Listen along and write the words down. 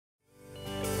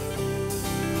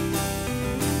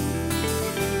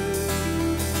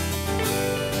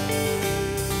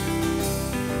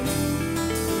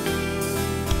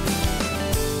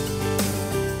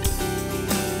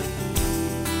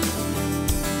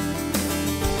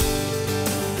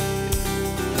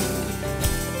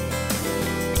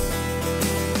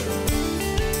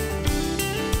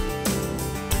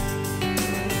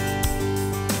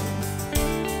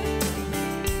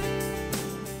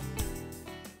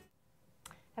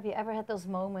Have you ever had those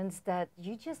moments that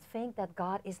you just think that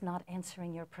God is not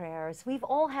answering your prayers? We've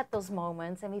all had those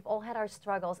moments and we've all had our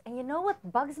struggles. And you know what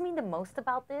bugs me the most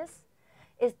about this?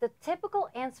 Is the typical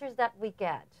answers that we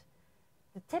get.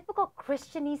 The typical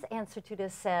Christianese answer to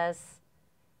this says,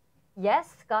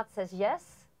 yes, God says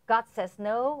yes, God says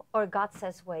no, or God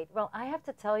says wait. Well, I have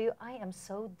to tell you, I am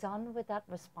so done with that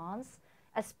response,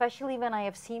 especially when I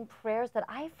have seen prayers that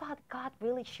I thought God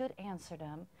really should answer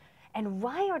them. And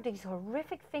why are these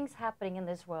horrific things happening in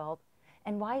this world?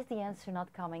 And why is the answer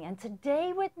not coming? And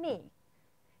today with me,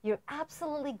 you're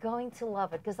absolutely going to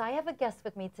love it, because I have a guest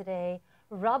with me today,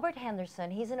 Robert Henderson.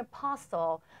 He's an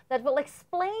apostle that will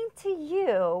explain to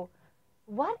you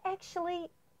what actually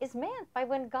is meant by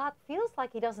when God feels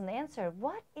like he doesn't answer.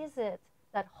 What is it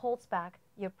that holds back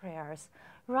your prayers?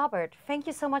 Robert, thank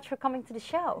you so much for coming to the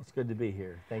show. It's good to be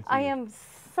here. Thank you. I am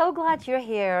so glad you're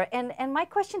here. And my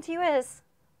question to you is,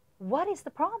 what is the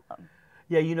problem?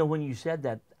 Yeah, you know, when you said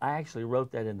that, I actually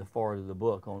wrote that in the forward of the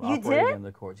book on You operating did? in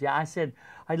the courts. Yeah,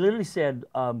 I literally said,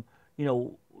 you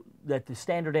know, that the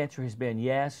standard answer has been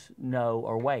yes, no,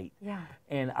 or wait. Yeah.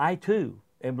 And I too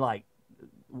am like,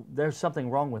 there's something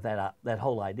wrong with that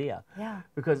whole idea. Yeah.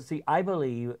 Because see, I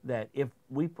believe that if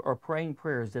we are praying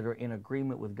prayers that are in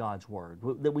agreement with God's word,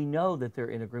 that we know that they're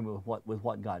in agreement with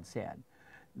what God said,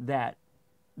 that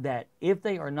if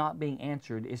they are not being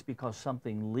answered, it's because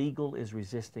something legal is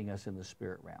resisting us in the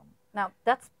spirit realm. Now,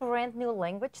 that's brand new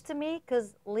language to me,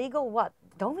 because legal what?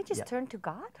 Don't we just Yeah. turn to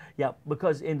God? Yeah,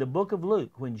 because in the book of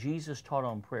Luke, when Jesus taught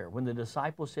on prayer, when the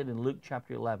disciples said in Luke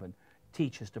chapter 11,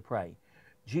 teach us to pray,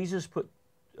 Jesus put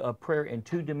prayer in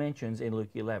two dimensions in Luke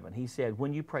 11. He said,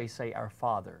 when you pray, say, our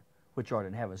Father, which art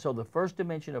in heaven. So the first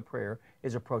dimension of prayer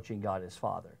is approaching God as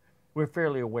Father. We're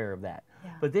fairly aware of that.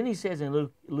 Yeah. But then he says in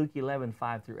Luke 11,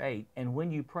 5 through 8, and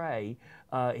when you pray,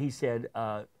 he said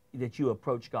that you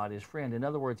approach God as friend. In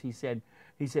other words, he said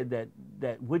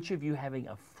that which of you having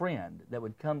a friend that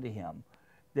would come to him,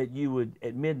 that you would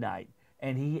at midnight,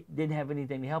 and he didn't have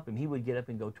anything to help him, he would get up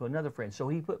and go to another friend. So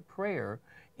he put prayer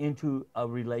into a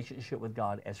relationship with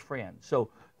God as friend. So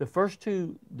the first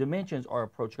two dimensions are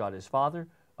approach God as Father,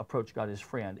 approach God as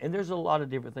friend. And there's a lot of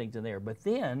different things in there. But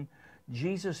then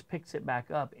Jesus picks it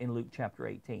back up in Luke chapter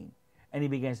 18, and he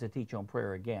begins to teach on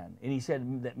prayer again. And he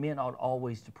said that men ought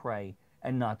always to pray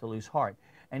and not to lose heart.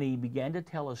 And he began to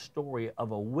tell a story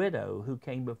of a widow who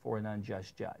came before an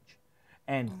unjust judge.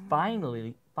 And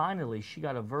finally, she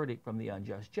got a verdict from the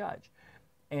unjust judge.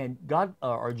 And God,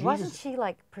 or Jesus... Wasn't she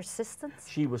like persistent?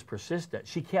 She was persistent.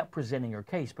 She kept presenting her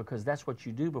case, because that's what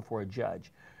you do before a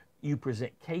judge. You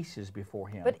present cases before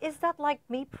him. But is that like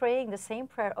me praying the same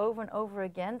prayer over and over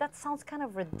again? That sounds kind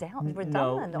of redundant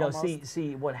No, almost.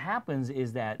 see, what happens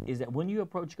is that when you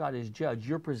approach God as judge,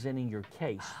 you're presenting your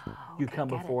case. You come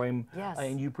before him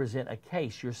and you present a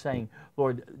case. You're saying,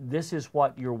 Lord, this is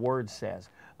what your word says.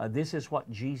 This is what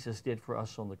Jesus did for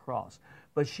us on the cross.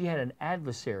 But she had an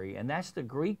adversary, and that's the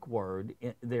Greek word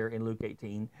there in Luke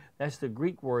 18. That's the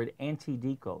Greek word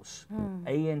antidikos,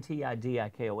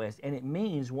 A-N-T-I-D-I-K-O-S, and it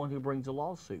means one who brings a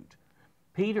lawsuit.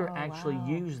 Peter actually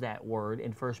used that word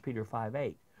in 1 Peter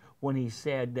 5:8 when he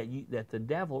said that the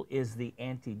devil is the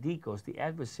antidikos, the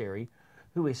adversary,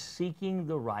 who is seeking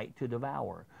the right to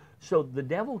devour. So the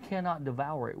devil cannot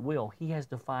devour at will. He has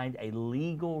to find a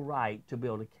legal right to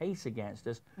build a case against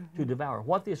us to devour.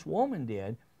 What this woman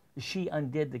did, she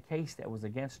undid the case that was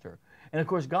against her. And of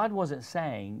course, God wasn't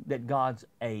saying that God's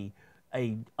a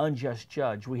unjust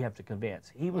judge we have to convince.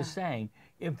 He was saying,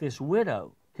 if this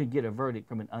widow could get a verdict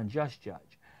from an unjust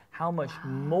judge, how much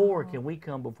more can we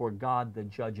come before God, the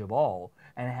judge of all,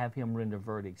 and have him render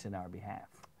verdicts in our behalf?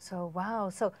 So, wow.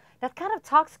 So that kind of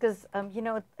talks, because, you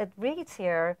know, it reads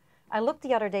here, I looked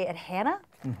the other day at Hannah.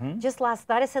 Just last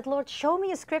night, I said, Lord, show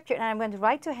me a scripture. And I went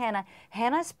right to Hannah.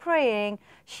 Hannah's praying.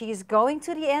 She's going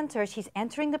to the altar. She's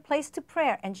entering the place to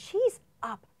prayer. And she's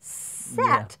upset.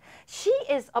 Yeah. She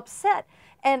is upset.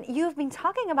 And you've been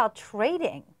talking about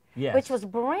trading, which was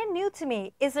brand new to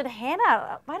me. Is it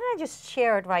Hannah? Why don't I just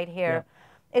share it right here?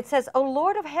 Yeah. It says, O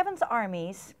Lord of heaven's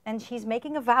armies, and she's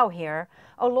making a vow here,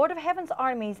 O Lord of heaven's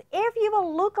armies, if you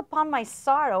will look upon my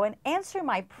sorrow and answer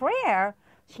my prayer,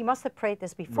 she must have prayed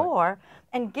this before,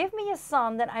 and give me a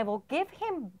son, then I will give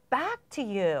him back to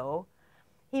you.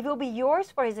 He will be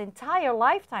yours for his entire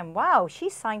lifetime. Wow, she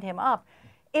signed him up.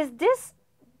 Is this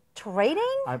trading?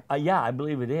 Yeah, I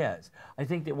believe it is. I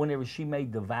think that whenever she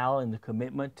made the vow and the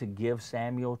commitment to give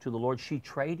Samuel to the Lord, she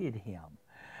traded him.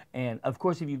 And of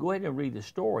course, if you go ahead and read the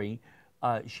story,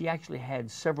 she actually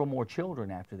had several more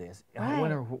children after this.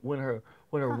 When her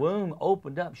womb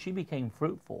opened up, she became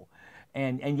fruitful.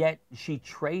 And yet she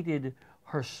traded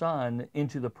her son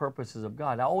into the purposes of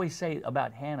God. I always say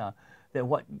about Hannah that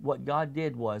what God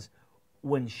did was,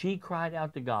 when she cried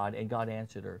out to God and God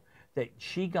answered her, that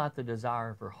she got the desire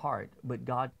of her heart, but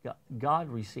God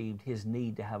received his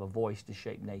need to have a voice to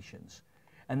shape nations.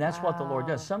 And that's what the Lord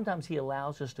does. Sometimes he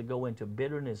allows us to go into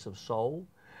bitterness of soul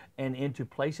and into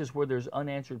places where there's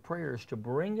unanswered prayers to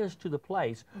bring us to the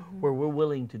place where we're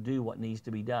willing to do what needs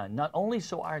to be done. Not only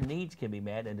so our needs can be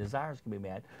met and desires can be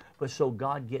met, but so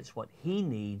God gets what he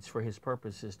needs for his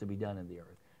purposes to be done in the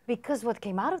earth. Because what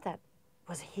came out of that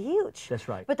was huge. That's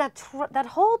right. But that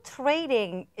whole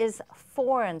trading is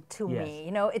foreign to me.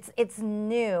 You know, it's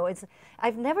new.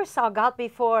 I've never saw God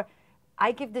before.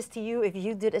 I give this to you if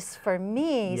you do this for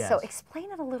me. Yes. So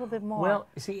explain it a little bit more. Well,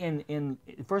 see,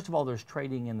 first of all, there's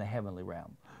trading in the heavenly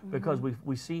realm, because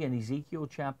we see in Ezekiel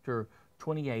chapter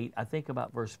 28, I think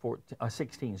about verse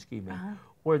 16, excuse me,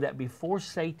 where that before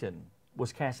Satan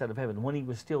was cast out of heaven, when he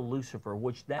was still Lucifer,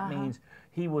 which that means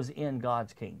he was in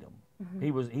God's kingdom. He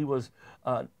was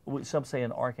some say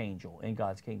an archangel in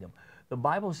God's kingdom. The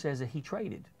Bible says that he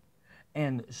traded,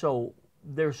 and so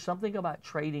there's something about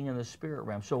trading in the spirit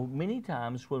realm. So many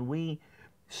times when we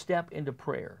step into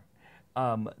prayer,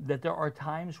 that there are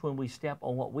times when we step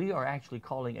on what we are actually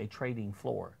calling a trading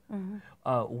floor,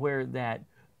 where that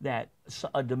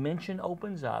a dimension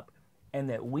opens up, and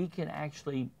that we can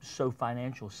actually sow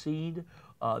financial seed,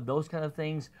 those kind of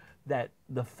things, that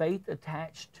the faith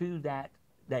attached to that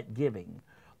giving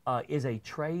is a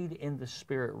trade in the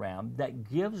spirit realm that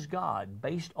gives God,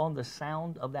 based on the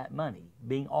sound of that money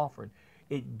being offered,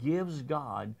 it gives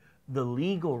God the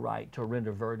legal right to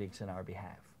render verdicts in our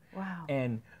behalf. Wow.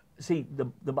 And see,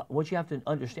 what you have to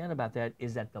understand about that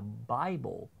is that the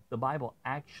Bible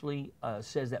actually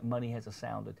says that money has a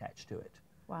sound attached to it.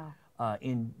 Wow.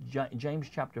 In James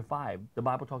chapter 5, the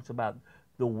Bible talks about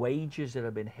the wages that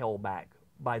have been held back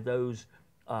by those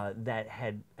that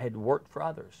had worked for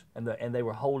others, and they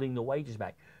were holding the wages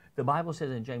back. The Bible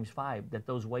says in James 5 that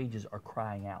those wages are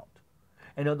crying out.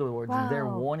 In other words, they're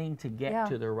wanting to get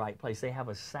to their right place. They have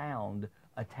a sound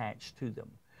attached to them.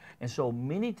 And so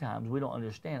many times we don't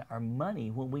understand our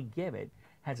money, when we give it,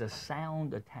 has a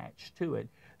sound attached to it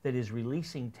that is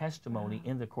releasing testimony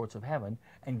in the courts of heaven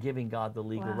and giving God the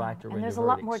legal right to render verdicts. And there's a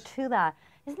lot more to that.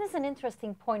 Isn't this an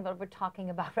interesting point, what we're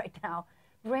talking about right now?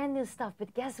 Brand new stuff,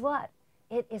 but guess what?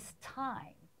 It is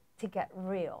time to get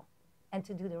real and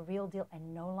to do the real deal,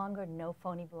 and no longer no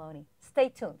phony baloney. Stay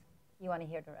tuned. You want to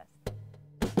hear the rest.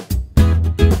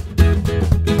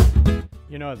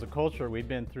 You know, as a culture, we've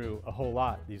been through a whole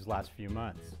lot these last few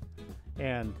months.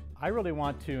 And I really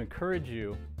want to encourage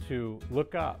you to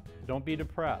look up. Don't be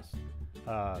depressed.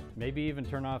 Maybe even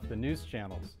turn off the news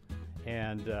channels.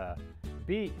 And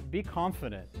be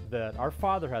confident that our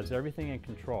Father has everything in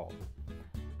control.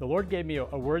 The Lord gave me a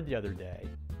word the other day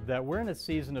that we're in a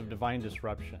season of divine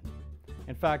disruption.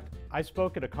 In fact, I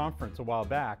spoke at a conference a while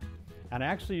back, and I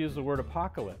actually used the word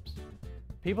apocalypse.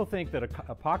 People think that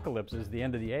apocalypse is the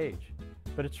end of the age,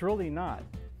 but it's really not.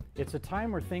 It's a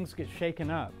time where things get shaken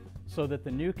up so that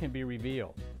the new can be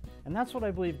revealed. And that's what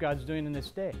I believe God's doing in this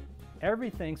day.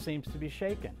 Everything seems to be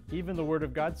shaken. Even the Word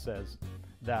of God says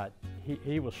that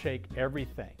He will shake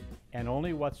everything, and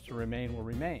only what's to remain will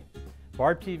remain.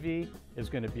 Barb TV is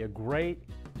going to be a great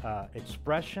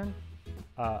expression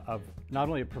of not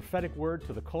only a prophetic word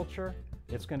to the culture,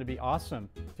 it's going to be awesome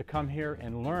to come here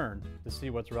and learn to see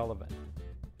what's relevant.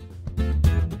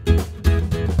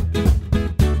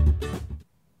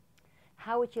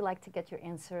 How would you like to get your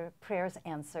prayers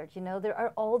answered? You know, there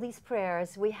are all these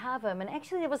prayers, we have them, and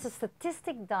actually there was a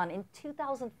statistic done in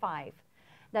 2005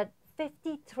 that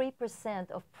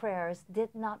 53% of prayers did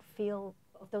not feel,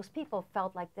 those people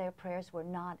felt like their prayers were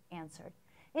not answered.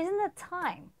 Isn't it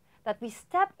time that we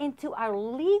step into our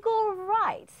legal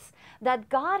rights that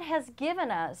God has given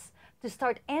us to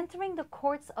start entering the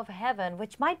courts of heaven,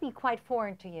 which might be quite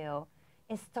foreign to you,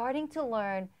 and starting to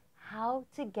learn how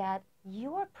to get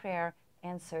your prayer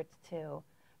answered too?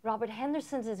 Robert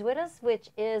Henderson is with us, which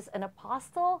is an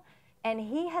apostle, and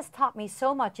he has taught me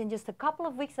so much in just a couple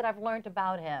of weeks that I've learned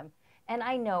about him, and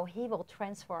I know he will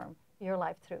transform your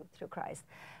life through Christ.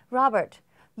 Robert,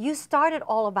 you started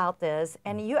all about this,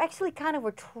 and you actually kind of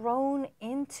were thrown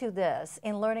into this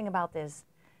in learning about this.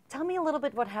 Tell me a little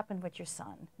bit what happened with your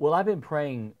son. Well, I've been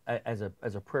praying as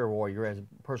a prayer warrior, as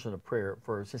a person of prayer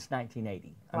since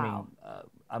 1980. Wow.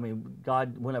 I mean,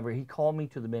 God, whenever He called me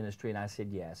to the ministry and I said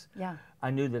yes,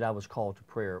 I knew that I was called to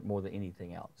prayer more than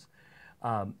anything else.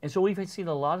 And so we've seen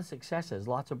a lot of successes,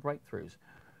 lots of breakthroughs.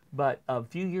 But a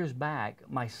few years back,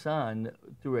 my son,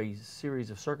 through a series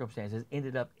of circumstances,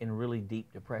 ended up in really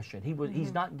deep depression.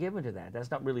 He's not given to that.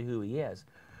 That's not really who he is.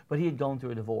 but he had gone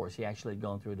through a divorce. He actually had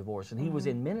gone through a divorce, and he was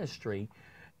in ministry,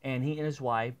 and he and his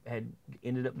wife had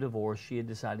ended up divorced. She had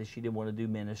decided she didn't want to do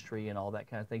ministry and all that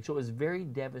kind of thing. So it was a very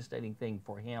devastating thing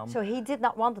for him. So he did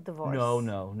not want the divorce? No,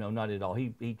 not at all.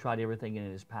 He tried everything in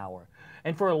his power.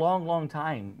 And for a long, long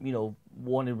time, you know,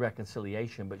 wanted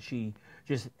reconciliation, but she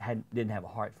just didn't have a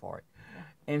heart for it.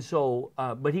 Yeah. And so,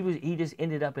 but he just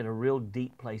ended up in a real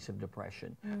deep place of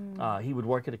depression. He would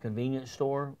work at a convenience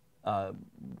store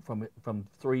from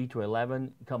 3 to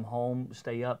 11, come home,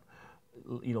 stay up,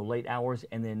 you know, late hours,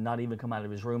 and then not even come out of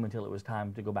his room until it was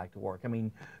time to go back to work. I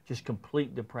mean, just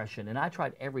complete depression. And I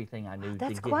tried everything I knew to get him.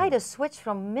 That's quite a switch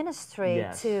from ministry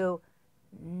to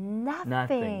nothing.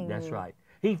 Nothing, that's right.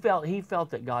 He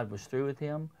felt that God was through with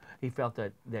him. He felt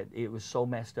that it was so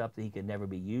messed up that he could never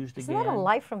be used again. Isn't that a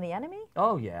life from the enemy?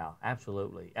 Oh, yeah,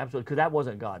 absolutely. Absolutely, because that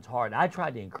wasn't God's heart. I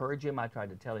tried to encourage him. I tried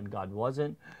to tell him God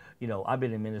wasn't. You know, I've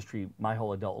been in ministry my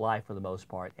whole adult life for the most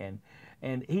part, and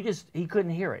he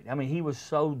couldn't hear it. I mean, he was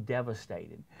so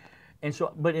devastated. And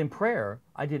so, but in prayer,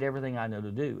 I did everything I know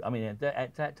to do. I mean,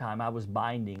 at that time, I was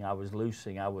binding, I was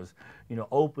loosing, I was, you know,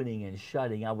 opening and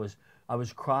shutting. I was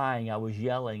crying, I was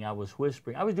yelling, I was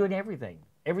whispering. I was doing everything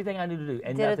I knew to do.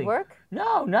 And did it work?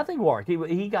 No, nothing worked.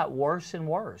 He got worse and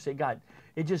worse.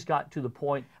 It just got to the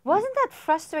point. Wasn't that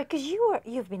frustrating? Because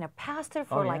you've been a pastor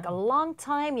for like a long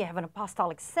time. You have an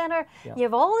apostolic center. Yeah. You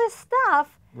have all this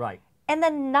stuff. Right. And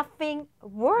then nothing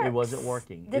works. It wasn't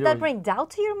working. Did that bring doubt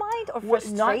to your mind or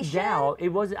frustration? Not doubt. It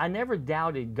wasn't. I never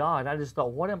doubted God. I just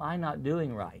thought, what am I not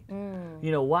doing right?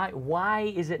 You know,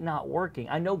 why is it not working?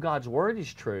 I know God's word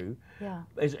is true. Yeah.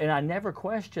 And I never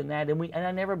questioned that, and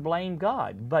I never blamed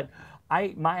God. But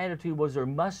my attitude was there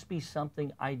must be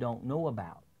something I don't know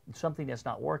about, something that's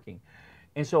not working.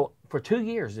 And so for 2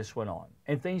 years this went on,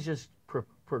 and things just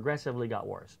progressively got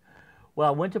worse. Well,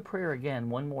 I went to prayer again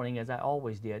one morning, as I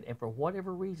always did, and for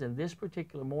whatever reason, this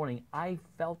particular morning, I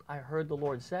felt I heard the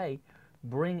Lord say,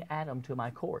 bring Adam to my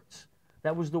courts.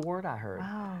 That was the word I heard.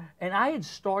 Wow. And I had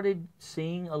started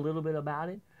seeing a little bit about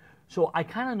it, so I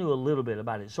kind of knew a little bit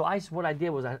about it. So what I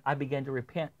did was I began to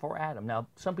repent for Adam. Now,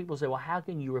 some people say, well, how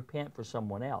can you repent for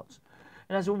someone else?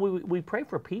 And I said, we pray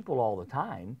for people all the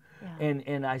time. Yeah.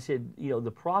 And I said, you know,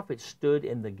 the prophets stood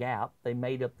in the gap. They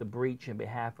made up the breach in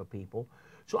behalf of people.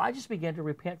 So I just began to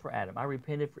repent for Adam. I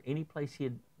repented for any place he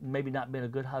had maybe not been a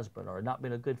good husband or not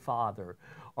been a good father.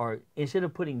 Or instead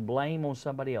of putting blame on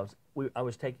somebody else, I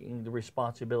was taking the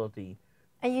responsibility.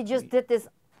 And you just did this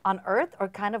on earth or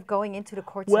kind of going into the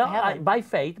courts of heaven? By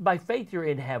faith you're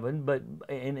in heaven, but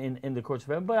in the courts of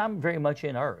heaven, but I'm very much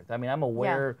in earth. I mean, I'm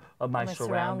aware of my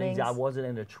surroundings. I wasn't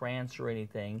in a trance or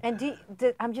anything. And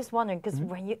I'm just wondering, because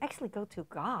when you actually go to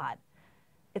God,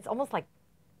 it's almost like,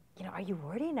 you know, are you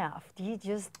worthy enough? Do you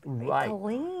just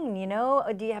clean, you know?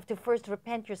 Or do you have to first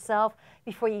repent yourself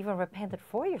before you even repented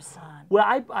for your son? Well,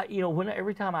 I you know,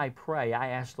 every time I pray, I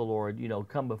ask the Lord, you know,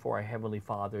 come before our Heavenly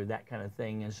Father, that kind of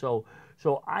thing. And so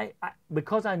I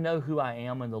because I know who I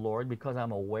am in the Lord, because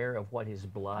I'm aware of what His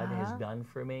blood has done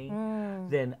for me,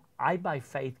 then I, by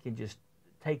faith, can just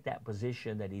take that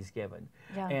position that He's given.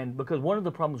 Yeah. And because one of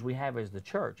the problems we have as the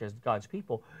church, as God's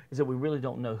people, is that we really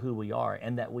don't know who we are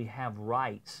and that we have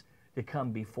rights to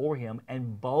come before Him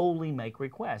and boldly make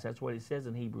requests. That's what it says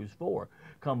in Hebrews 4.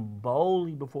 Come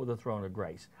boldly before the throne of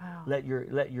grace. Wow.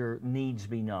 Let your needs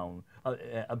be known.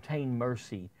 Obtain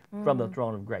mercy from the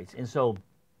throne of grace. And so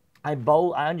I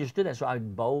understood that, so I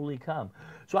boldly come.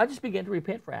 So I just began to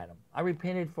repent for Adam. I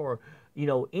repented for, you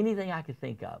know, anything I could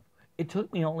think of. It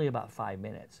took me only about 5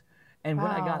 minutes. And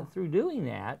when I got through doing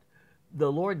that,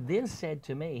 the Lord then said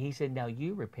to me, He said, now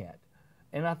you repent.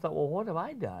 And I thought, well, what have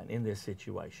I done in this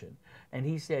situation? And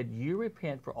He said, you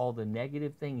repent for all the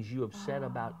negative things you have said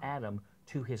about Adam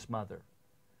to his mother.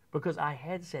 Because I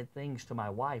had said things to my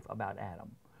wife about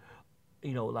Adam.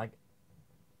 You know, like,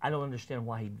 I don't understand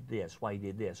why he did this, why he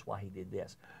did this, why he did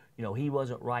this. You know, he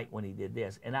wasn't right when he did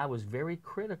this. And I was very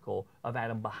critical of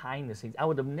Adam behind the scenes. I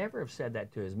would have never have said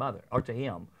that to his mother, or to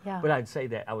him. Yeah. But I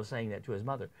was saying that to his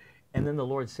mother. And then the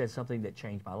Lord said something that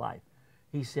changed my life.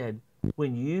 He said,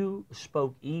 when you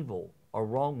spoke evil or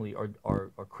wrongly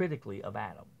or critically of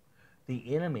Adam,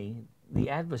 the enemy, the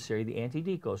adversary, the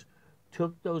antidikos,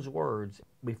 took those words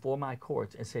before my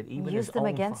courts and said, even used them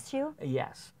against you?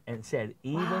 Yes, and said,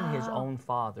 even his own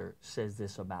father says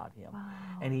this about him. Wow.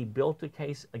 And he built a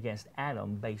case against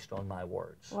Adam based on my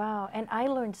words. Wow, and I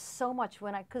learned so much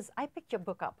because I picked your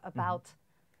book up about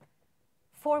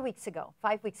 5 weeks ago,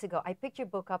 I picked your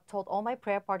book up, told all my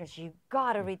prayer partners, you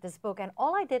got to read this book. And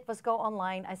all I did was go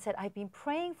online. I said, I've been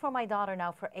praying for my daughter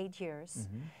now for 8 years.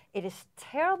 It is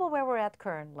terrible where we're at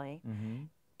currently.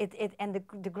 And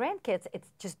the grandkids,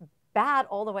 it's just bad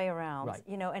all the way around, Right.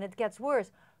 you know, and it gets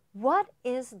worse. What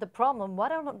is the problem?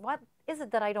 What is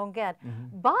it that I don't get?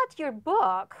 Bought your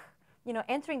book, you know,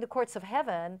 Entering the Courts of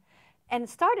Heaven, and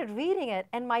started reading it,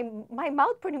 and my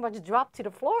mouth pretty much dropped to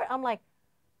the floor. I'm like,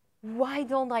 why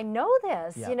don't I know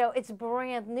this? Yeah. You know, it's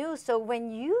brand new. So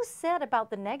when you said about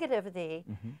the negativity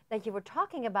that you were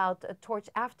talking about towards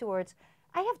afterwards,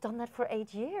 I have done that for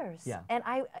 8 years. Yeah. And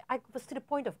I was to the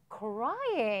point of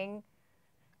crying.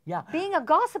 Yeah. Being a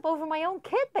gossip over my own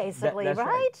kid, basically, That's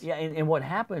right? Yeah, and what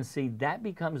happens, see, that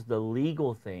becomes the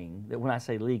legal thing, that when I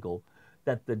say legal,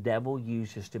 that the devil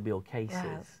uses to build cases.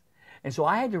 Right. And so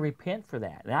I had to repent for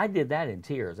that. And I did that in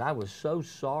tears. I was so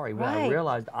sorry when I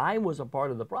realized I was a part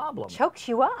of the problem. Chokes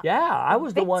you up. Yeah, I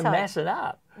was the Big one time. messing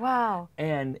up. Wow.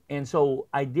 And so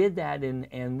I did that,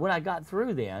 and when I got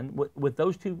through then, with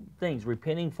those two things,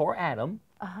 repenting for Adam,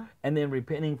 and then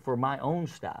repenting for my own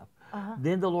stuff,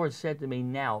 then the Lord said to me,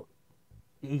 now,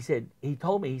 he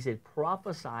told me,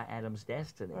 prophesy Adam's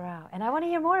destiny. Wow. And I want to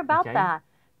hear more about that.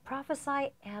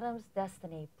 Prophesy Adam's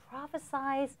destiny.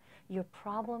 Prophesies your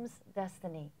problem's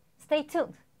destiny. Stay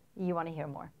tuned. You want to hear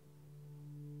more.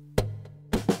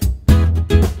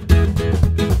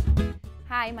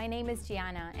 Hi, my name is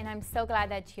Gianna, and I'm so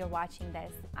glad that you're watching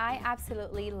this. I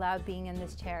absolutely love being in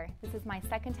this chair. This is my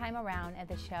second time around at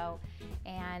the show,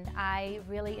 and I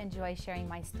really enjoy sharing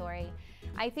my story.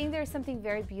 I think there's something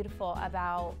very beautiful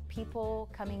about people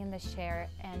coming in this chair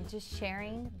and just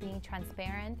sharing, being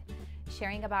transparent,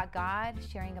 sharing about God,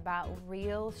 sharing about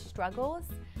real struggles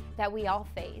that we all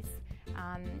face.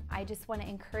 I just want to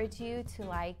encourage you to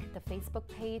like the Facebook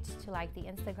page, to like the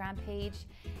Instagram page.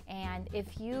 And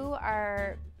if you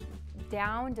are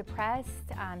down, depressed,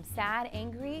 sad,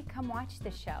 angry, come watch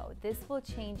the show. This will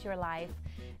change your life.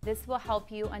 This will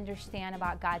help you understand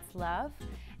about God's love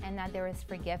and that there is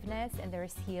forgiveness and there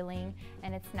is healing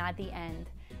and it's not the end.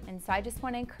 And so I just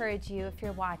want to encourage you, if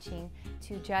you're watching,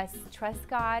 to just trust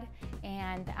God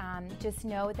and just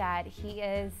know that He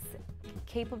is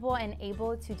capable and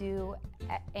able to do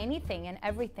anything and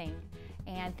everything.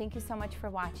 And thank you so much for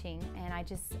watching. And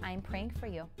I'm praying for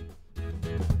you.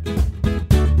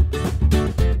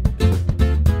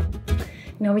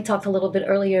 You know, we talked a little bit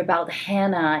earlier about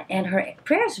Hannah and her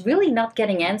prayers really not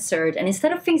getting answered. And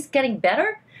instead of things getting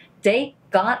better, they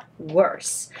got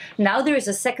worse. Now there is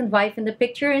a second wife in the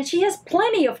picture and she has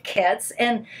plenty of kids,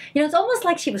 and you know, it's almost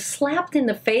like she was slapped in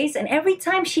the face, and every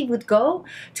time she would go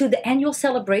to the annual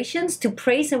celebrations to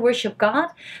praise and worship God,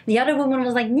 the other woman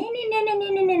was like, nah, nah, nah, nah,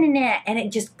 nah, nah, nah, nah, and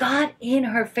it just got in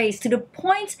her face to the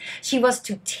point she was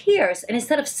to tears, and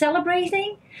instead of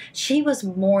celebrating, she was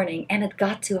mourning, and it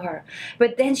got to her.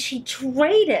 But then she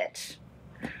traded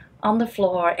on the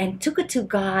floor and took it to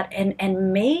God and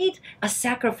made a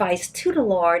sacrifice to the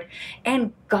Lord,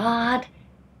 and God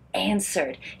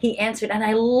answered. He answered. And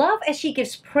I love as she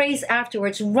gives praise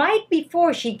afterwards, right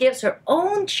before she gives her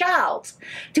own child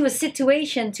to a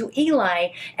situation to Eli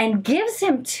and gives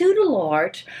him to the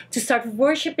Lord to start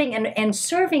worshiping and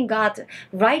serving God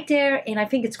right there in, I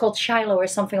think it's called Shiloh or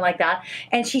something like that.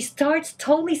 And she starts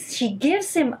totally, she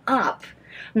gives him up.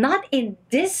 Not in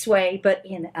this way, but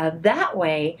in that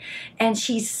way. And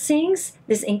she sings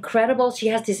this incredible, she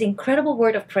has this incredible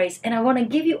word of praise. And I want to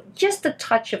give you just a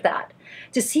touch of that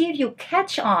to see if you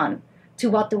catch on to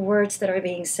what the words that are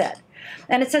being said.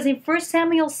 And it says in 1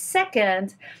 Samuel 2,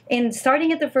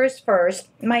 starting at the first verse,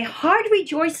 my heart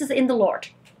rejoices in the Lord.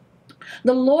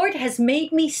 The Lord has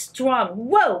made me strong.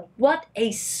 Whoa, what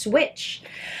a switch.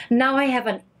 Now I have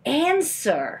an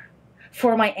answer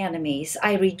for my enemies.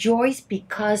 I rejoice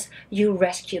because you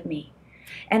rescued me.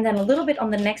 And then a little bit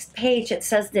on the next page it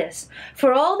says this,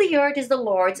 for all the earth is the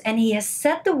Lord's, and He has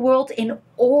set the world in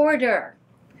order.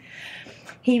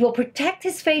 He will protect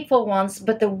His faithful ones,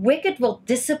 but the wicked will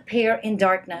disappear in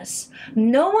darkness.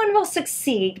 No one will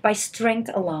succeed by strength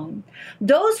alone.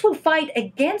 Those who fight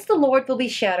against the Lord will be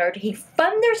shattered. He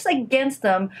thunders against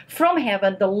them from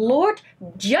heaven. The Lord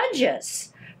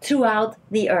judges throughout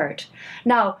the earth.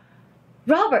 Now,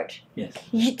 Robert, yes,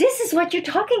 this is what you're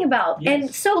talking about. Yes.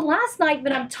 And so last night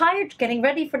when I'm tired, getting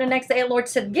ready for the next day, the Lord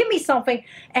said, give me something,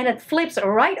 and it flips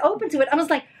right open to it. I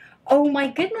was like, oh my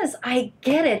goodness, I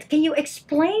get it. Can you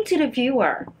explain to the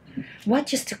viewer what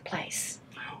just took place?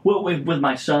 Well, with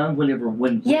my son, when the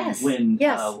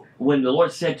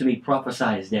Lord said to me,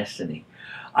 prophesy his destiny,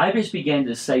 I just began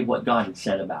to say what God had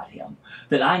said about him,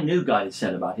 that I knew God had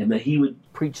said about him, that he would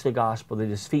preach the gospel, that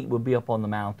his feet would be up on the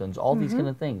mountains, all these kind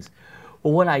of things.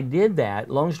 Well, when I did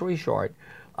that, long story short,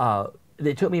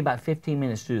 it took me about 15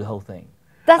 minutes to do the whole thing.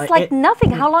 That's like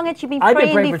nothing. How long had you been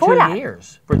praying before that? I've been praying for 2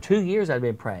 years. For 2 years I've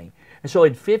been praying. And so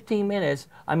in 15 minutes,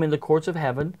 I'm in the courts of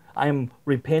heaven. I am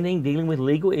repenting, dealing with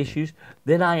legal issues.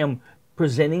 Then I am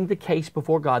presenting the case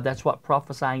before God. That's what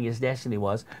prophesying his destiny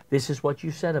was. This is what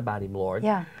you said about him, Lord.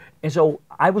 Yeah. And so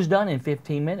I was done in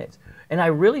 15 minutes. And I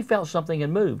really felt something had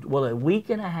moved. Well, a week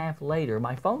and a half later,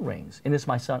 my phone rings, and it's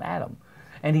my son Adam.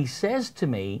 And he says to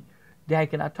me,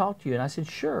 Dad, can I talk to you? And I said,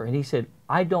 sure. And he said,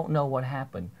 I don't know what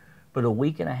happened, but a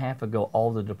week and a half ago,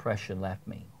 all the depression left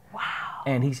me. Wow.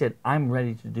 And he said, I'm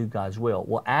ready to do God's will.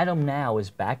 Well, Adam now is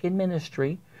back in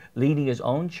ministry, leading his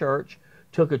own church,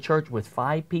 took a church with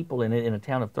 5 people in it in a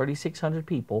town of 3,600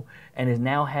 people, and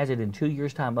now has it in 2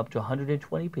 years' time up to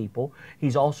 120 people.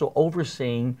 He's also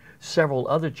overseeing several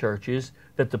other churches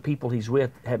that the people he's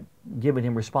with have given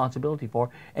him responsibility for,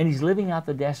 and he's living out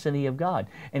the destiny of God.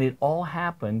 And it all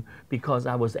happened because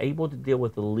I was able to deal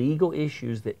with the legal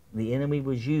issues that the enemy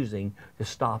was using to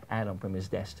stop Adam from his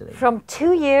destiny. From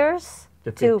 2 years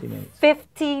to 15 minutes.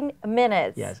 15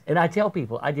 minutes. Yes. And I tell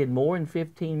people I did more in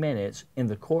 15 minutes in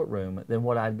the courtroom than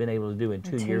what I'd been able to do in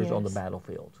 2 years on the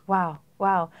battlefield. Wow.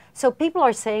 Wow. So people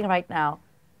are saying right now,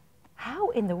 how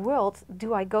in the world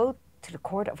do I go to the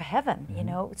court of heaven? You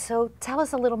know, so tell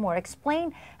us a little more.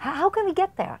 Explain, how can we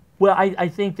get there? Well, I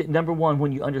think that number one,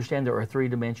 when you understand there are 3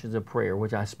 dimensions of prayer,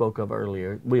 which I spoke of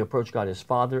earlier, we approach God as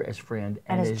Father, as friend,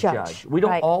 and as judge. We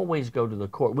don't always go to the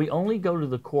court. We only go to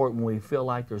the court when we feel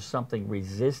like there's something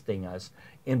resisting us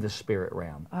in the spirit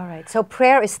realm. All right. So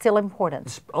prayer is still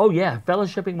important. Oh, yeah.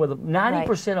 Fellowshipping with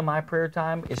 90% of my prayer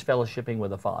time is fellowshipping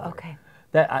with the Father. Okay.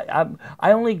 That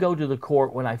I only go to the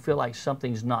court when I feel like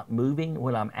something's not moving,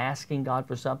 when I'm asking God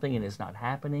for something and it's not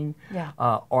happening,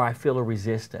 or I feel a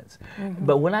resistance.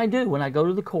 But when I go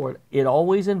to the court, it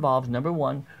always involves, number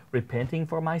one, repenting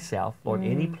for myself, Lord,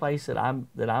 any place that I'm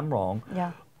wrong,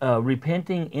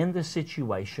 repenting in the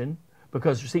situation,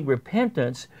 because you see,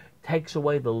 repentance takes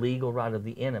away the legal right of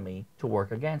the enemy to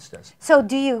work against us. So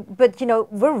but you know,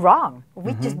 we're wrong.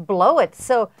 We just blow it.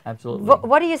 So absolutely.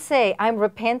 What do you say? I'm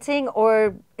repenting,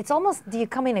 or it's almost, do you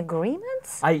come in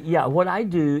agreements? What I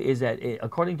do is that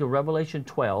according to Revelation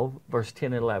 12, verse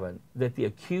 10 and 11, that the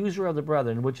accuser of the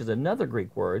brethren, which is another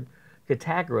Greek word,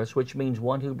 katagoras, which means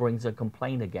one who brings a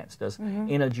complaint against us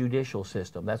in a judicial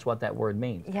system. That's what that word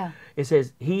means. Yeah. It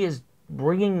says he is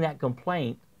bringing that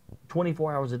complaint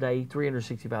 24 hours a day,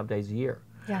 365 days a year.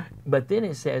 Yeah. But then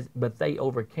it says, but they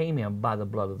overcame him by the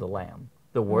blood of the Lamb,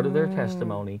 the word of their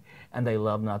testimony, and they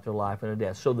loved not their life unto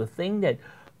death. So the thing that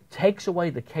takes away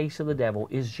the case of the devil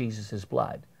is Jesus'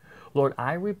 blood. Lord,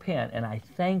 I repent and I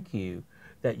thank you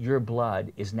that your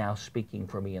blood is now speaking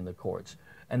for me in the courts,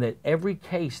 and that every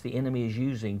case the enemy is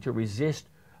using to resist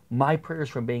my prayers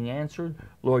from being answered,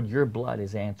 Lord, your blood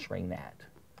is answering that.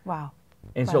 Wow.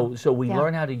 And so we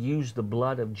learn how to use the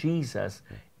blood of Jesus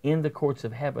in the courts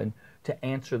of heaven to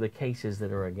answer the cases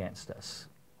that are against us.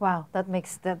 Wow,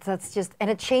 that's just,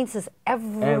 and it changes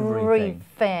everything.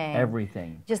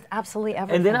 Everything. Just absolutely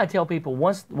everything. And then I tell people,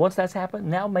 once that's happened,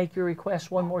 now make your request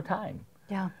one more time.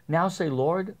 Yeah. Now say,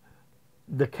 Lord,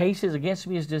 the cases against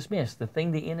me is dismissed. The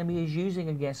thing the enemy is using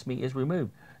against me is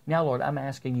removed. Now, Lord, I'm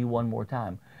asking you one more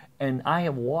time. And I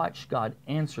have watched God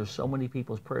answer so many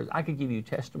people's prayers. I could give you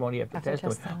testimony after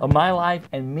testimony of my life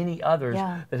and many others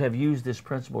that have used this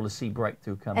principle to see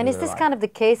breakthrough come to their life. And is this kind of the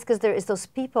case? Because there is those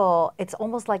people, it's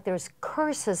almost like there's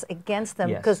curses against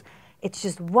them because it's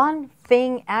just one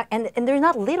thing, and they're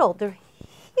not little, they're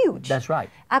huge. That's right.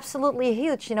 Absolutely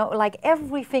huge. You know, like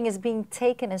everything is being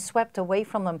taken and swept away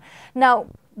from them. Now,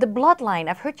 the bloodline,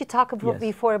 I've heard you talk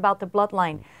before about the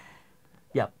bloodline.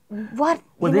 Yeah. What?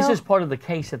 Well, this is part of the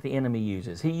case that the enemy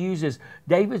uses.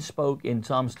 David spoke in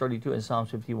Psalms 32 and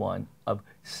Psalms 51 of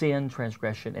sin,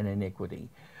 transgression, and iniquity.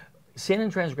 Sin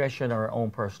and transgression are our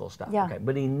own personal stuff. Yeah. Okay?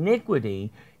 But iniquity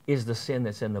is the sin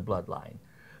that's in the bloodline.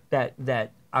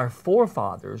 That our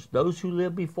forefathers, those who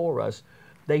lived before us,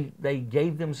 they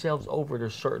gave themselves over to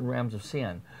certain realms of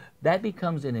sin. That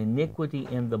becomes an iniquity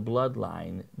in the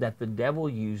bloodline that the devil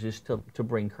uses to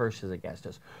bring curses against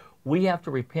us. We have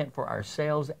to repent for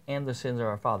ourselves and the sins of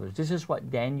our fathers. This is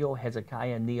what Daniel,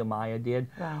 Hezekiah, and Nehemiah did.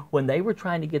 Wow. When they were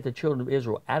trying to get the children of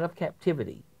Israel out of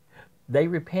captivity, they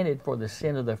repented for the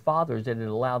sin of their fathers that had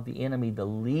allowed the enemy the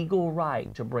legal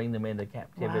right to bring them into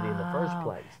captivity in the first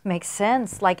place. Makes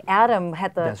sense. Like Adam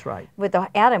had the... That's right. With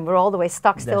Adam, we're all the way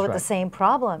stuck still with the same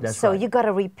problems. That's so right. you got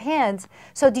to repent.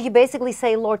 So do you basically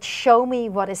say, Lord, show me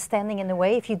what is standing in the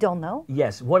way if you don't know?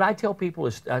 Yes. What I tell people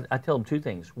is, I tell them 2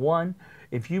 things. One,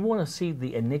 if you want to see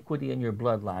the iniquity in your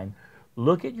bloodline,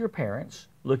 look at your parents,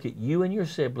 look at you and your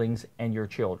siblings and your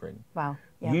children. Wow.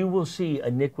 Yeah. You will see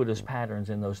iniquitous patterns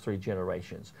in those 3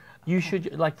 generations. You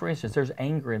should, like for instance, there's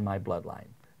anger in my bloodline.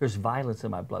 There's violence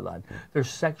in my bloodline. There's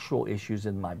sexual issues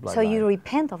in my bloodline. So you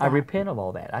repent of that? I repent of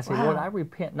all that. I say, Lord, I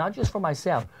repent, not just for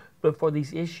myself, but for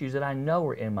these issues that I know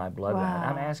are in my bloodline.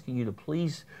 I'm asking you to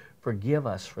please forgive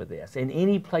us for this. In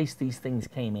any place these things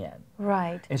came in.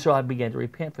 Right. And so I began to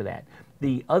repent for that.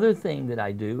 The other thing that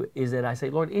I do is that I say,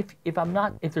 Lord, if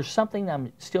there's something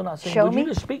I'm still not saying, would you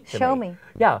just speak to me? Show me.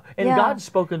 Yeah. And God's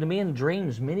spoken to me in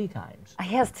dreams many times.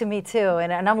 Yes, to me too.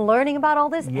 And I'm learning about all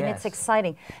this, and it's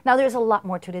exciting. Now, there's a lot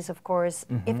more to this, of course.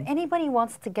 If anybody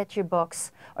wants to get your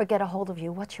books or get a hold of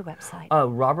you, what's your website?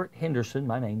 Robert Henderson,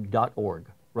 my name, .org.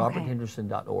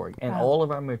 RobertHenderson.org. And all of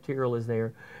our material is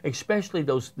there, especially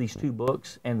these 2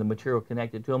 books and the material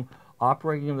connected to them,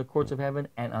 Operating in the Courts of Heaven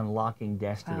and Unlocking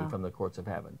Destiny from the Courts of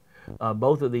Heaven.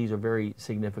 Both of these are very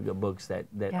significant books that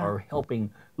are helping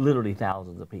literally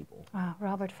thousands of people. Wow,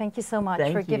 Robert, thank you so much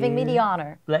for giving me the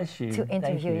honor to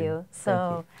interview you.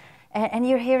 So, and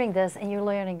you're hearing this and you're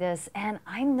learning this, and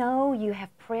I know you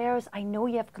have prayers, I know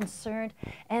you have concern,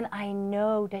 and I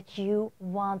know that you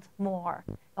want more.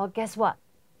 Well, guess what?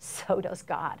 So does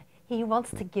God. He wants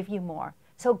to give you more.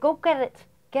 So go get it.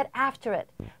 Get after it.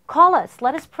 Call us.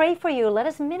 Let us pray for you. Let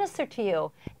us minister to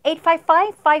you.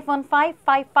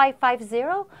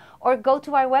 855-515-5550, or go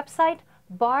to our website,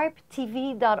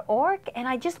 barbtv.org. And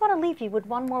I just want to leave you with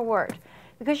one more word,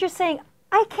 because you're saying,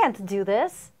 I can't do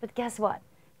this. But guess what?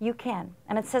 You can.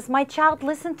 And it says, my child,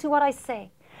 listen to what I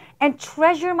say and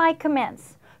treasure my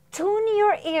commands. Tune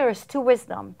your ears to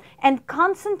wisdom and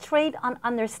concentrate on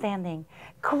understanding.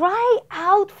 Cry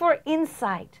out for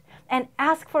insight and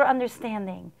ask for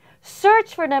understanding.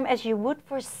 Search for them as you would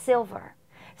for silver.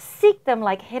 Seek them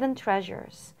like hidden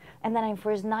treasures. And then in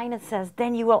verse 9 it says,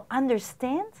 then you will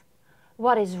understand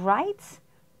what is right,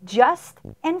 just,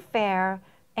 and fair,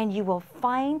 and you will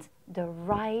find the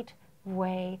right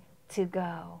way to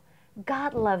go.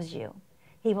 God loves you.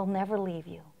 He will never leave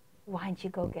you. Why don't you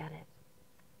go get it?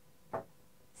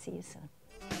 See you soon.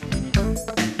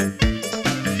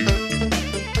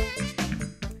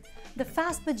 The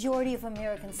vast majority of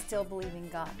Americans still believe in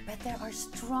God, but there are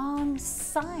strong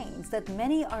signs that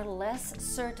many are less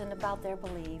certain about their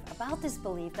belief, about this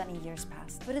belief, than in years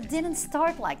past. But it didn't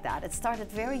start like that. It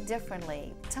started very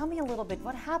differently. Tell me a little bit,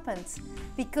 what happened?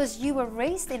 Because you were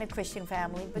raised in a Christian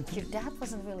family, but your dad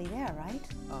wasn't really there, right?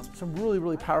 Some really,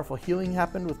 really powerful healing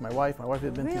happened with my wife. My wife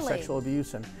had been through sexual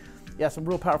abuse, and yeah, some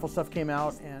real powerful stuff came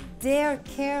out. And they're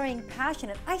caring,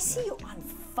 passionate. I see you on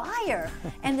fire,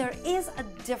 and there is a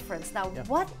difference. Now,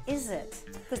 what is it?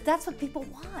 Because that's what people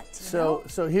want. So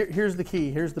here's the key.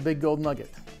 Here's the big gold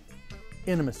nugget: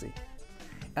 intimacy.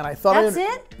 And I thought that's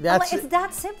it. That's it's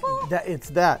that simple. It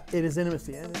is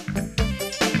intimacy.